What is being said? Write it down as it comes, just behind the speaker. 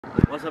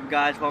What's up,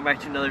 guys? Welcome back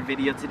to another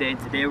video today.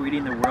 Today we're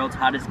eating the world's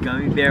hottest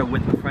gummy bear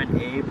with my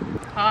friend Abe.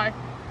 Hi.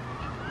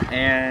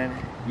 And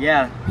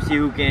yeah, see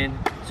who can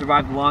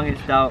survive the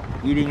longest without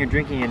eating or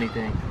drinking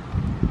anything.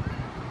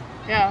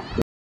 Yeah.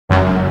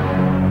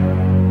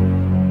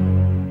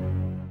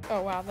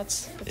 Oh wow,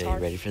 that's Yeah, hard.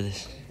 you ready for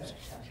this?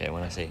 Okay,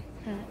 when I say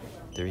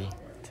 3,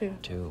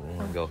 2,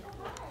 1, go.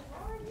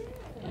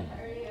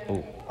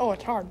 Oh,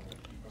 it's hard.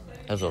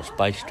 Has a little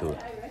spice to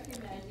it.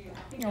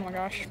 Oh my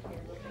gosh.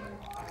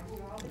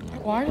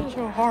 Why is it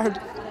so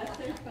hard?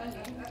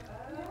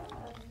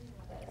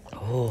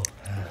 Oh.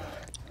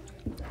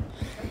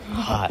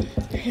 Hot.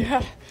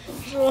 Yeah,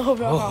 it's a little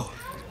bit hot.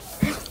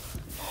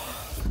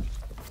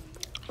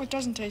 Oh. It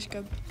doesn't taste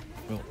good.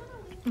 No.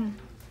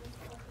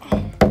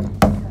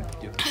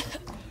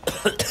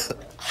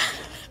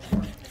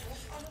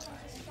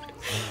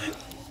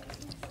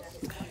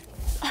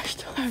 I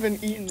still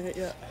haven't eaten it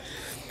yet.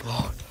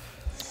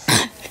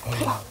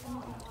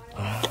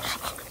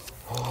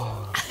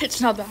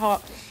 It's not that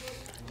hot.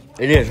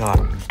 It is hot.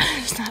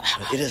 It's not that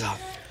hot. It is hot.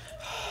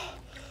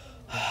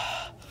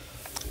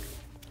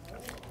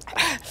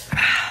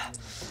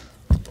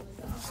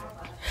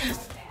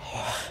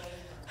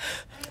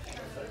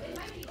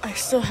 I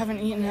still haven't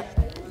eaten it.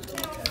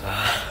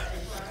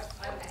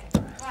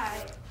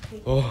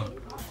 Oh.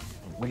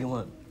 What do you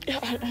want? Yeah,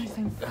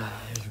 anything.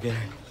 Here's better.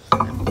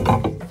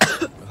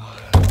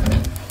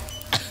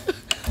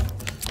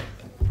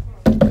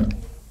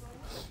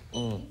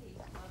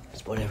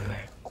 It's blood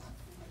everywhere.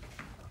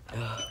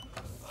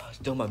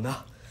 Still in my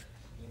mouth.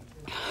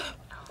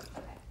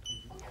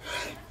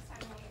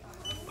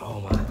 Oh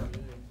my.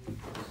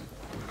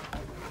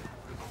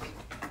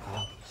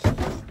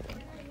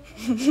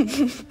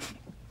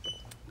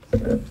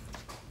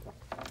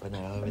 Put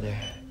that over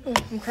there. Oh,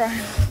 I'm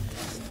crying.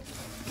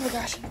 Oh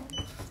gosh.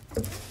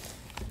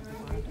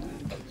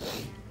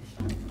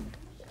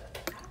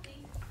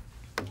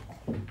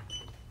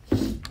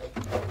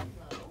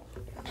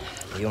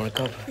 You want a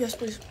cup? Yes,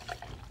 please.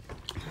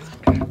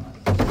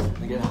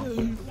 Get out.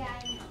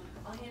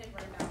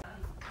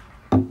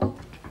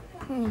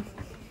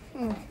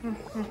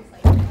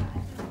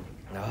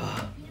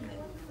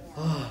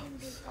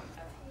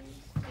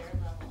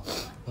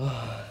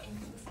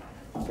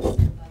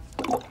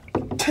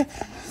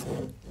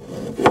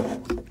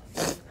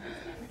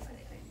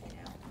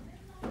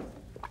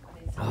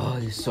 Oh,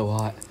 it's so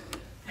hot.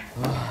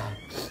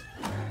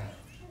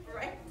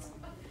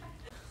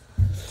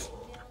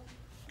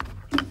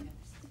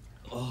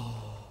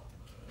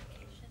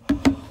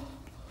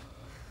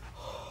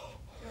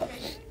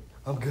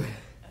 I'm good.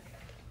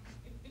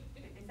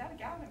 Is that a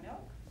gallon of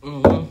milk?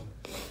 Mm-hmm.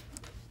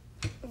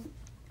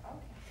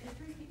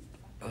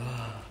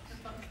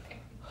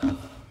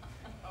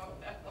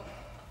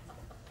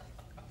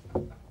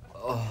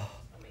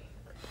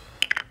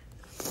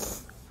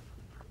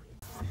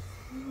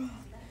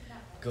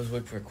 Goes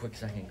away for a quick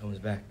second, comes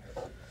back.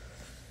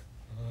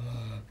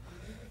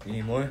 You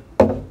need more?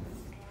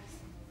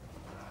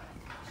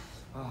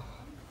 Oh.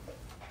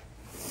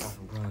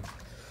 I'm crying.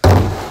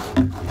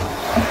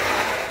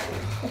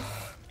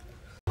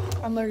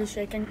 I'm literally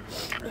shaking.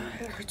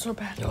 It hurts so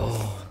bad.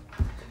 Oh,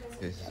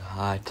 this is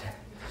hot.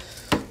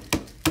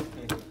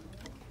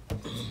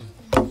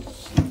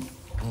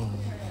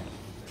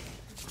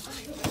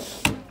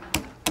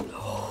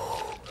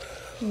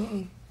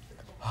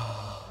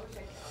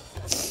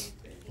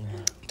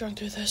 Don't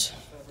do this.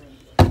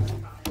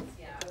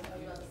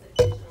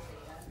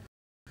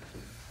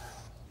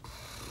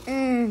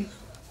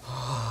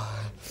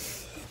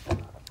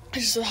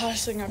 This is the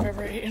hottest thing I've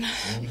ever eaten.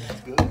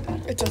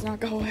 It does not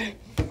go away.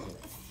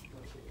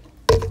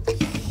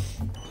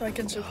 Like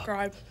and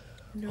subscribe.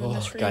 I'm doing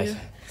this for Guys, you.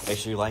 make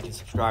sure you like and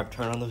subscribe.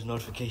 Turn on those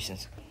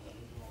notifications.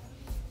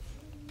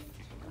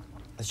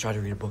 Let's try to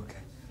read a book.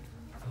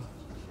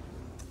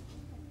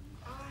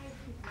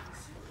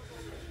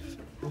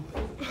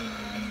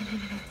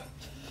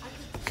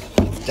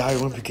 Diary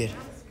Wimpy Kid.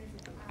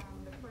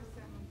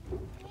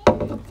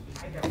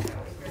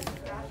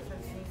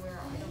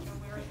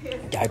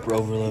 Diaper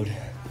overload.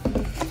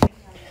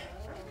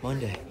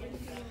 Monday.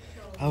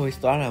 I always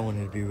thought I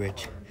wanted to be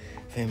rich,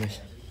 famous.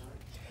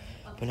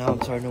 But now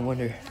I'm starting to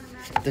wonder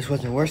if this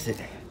wasn't worth it.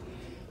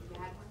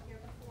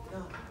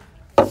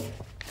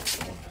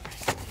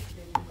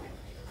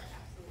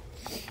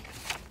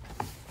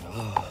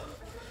 Oh.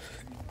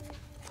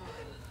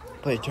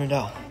 But it turned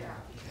out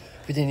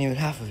we didn't even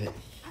half of it.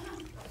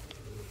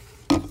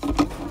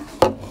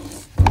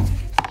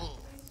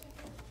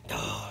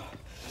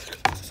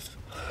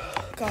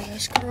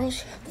 Goddess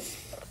Girls.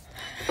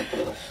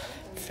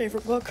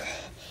 Favorite book.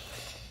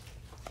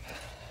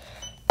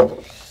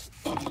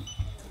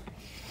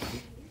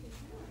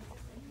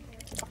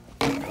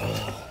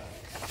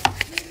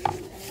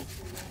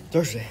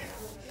 Thursday.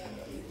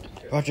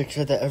 Project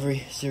said that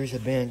every series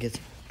of band gets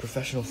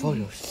professional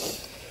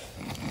photos.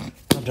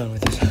 I'm done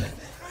with this.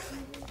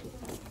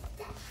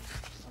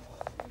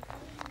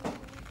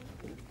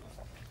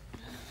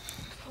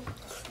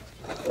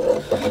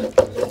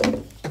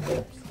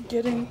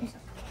 Getting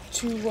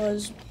 2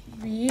 was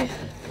B.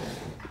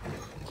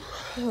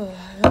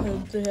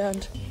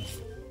 And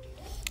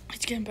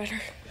it's getting better.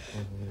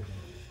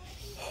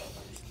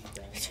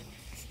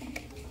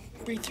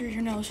 Breathe through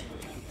your nose.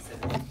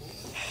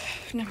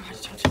 Never mind,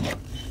 don't do that.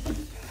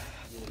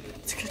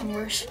 It's getting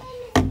worse.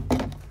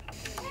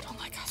 Don't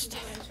like hot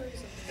stuff.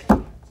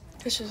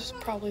 This is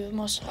probably the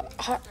most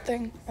hot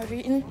thing I've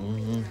eaten.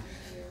 Mm-hmm.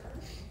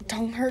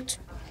 Tongue hurts.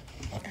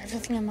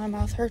 Everything in my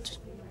mouth hurts.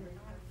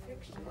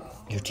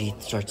 Your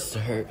teeth starts to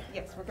hurt.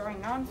 Yes, we're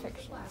going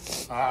non-fiction.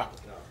 Ah,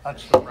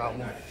 that's the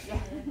problem.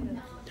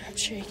 I'm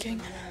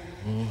shaking.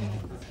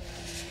 Mm-hmm.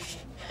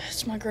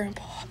 It's my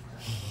grandpa.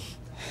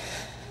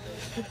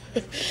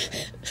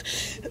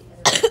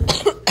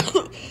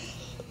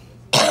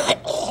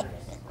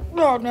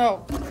 Oh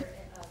no. Oh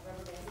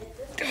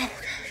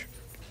gosh.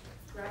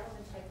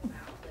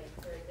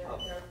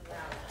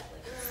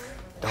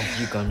 Don't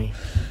puke on me.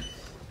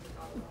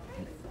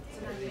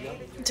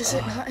 Does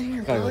it not in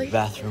your Gotta go to belly? the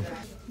bathroom.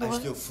 I What?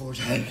 still 4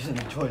 times in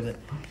the toilet.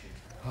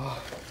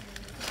 Oh.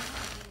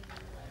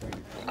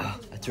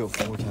 I threw it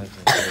 4 times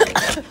in the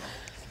toilet.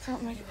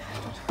 Don't make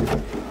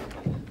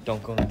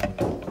Don't go in the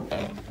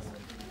toilet.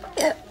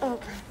 it. Oh.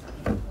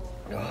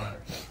 Oh.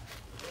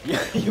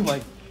 Yeah, you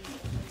might.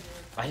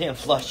 I didn't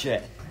flush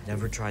it.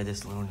 Never try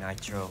this little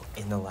nitro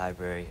in the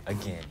library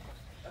again.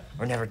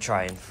 Or never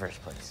try it in the first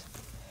place.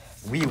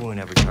 We will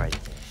never try it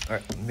again.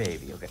 Or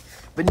maybe, okay.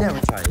 But never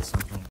try this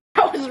again.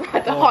 That was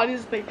right the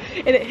hottest thing.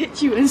 And it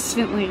hit you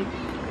instantly.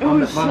 It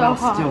was My so mouth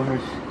hot. still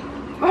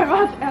hurts. My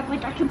mouth,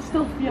 like, I can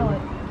still feel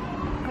it.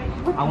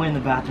 Wait, look, I went in the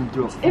bathroom,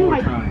 threw it in 4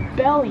 my times.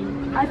 belly.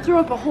 I threw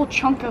up a whole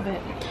chunk of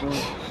it.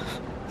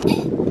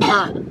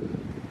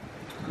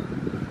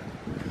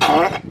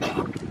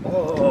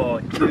 Oh,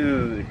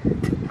 dude.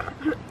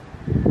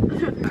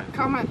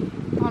 Comment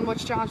on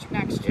which challenge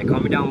next. Yeah,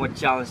 comment down what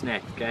challenge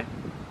next, okay?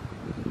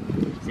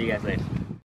 See you guys later.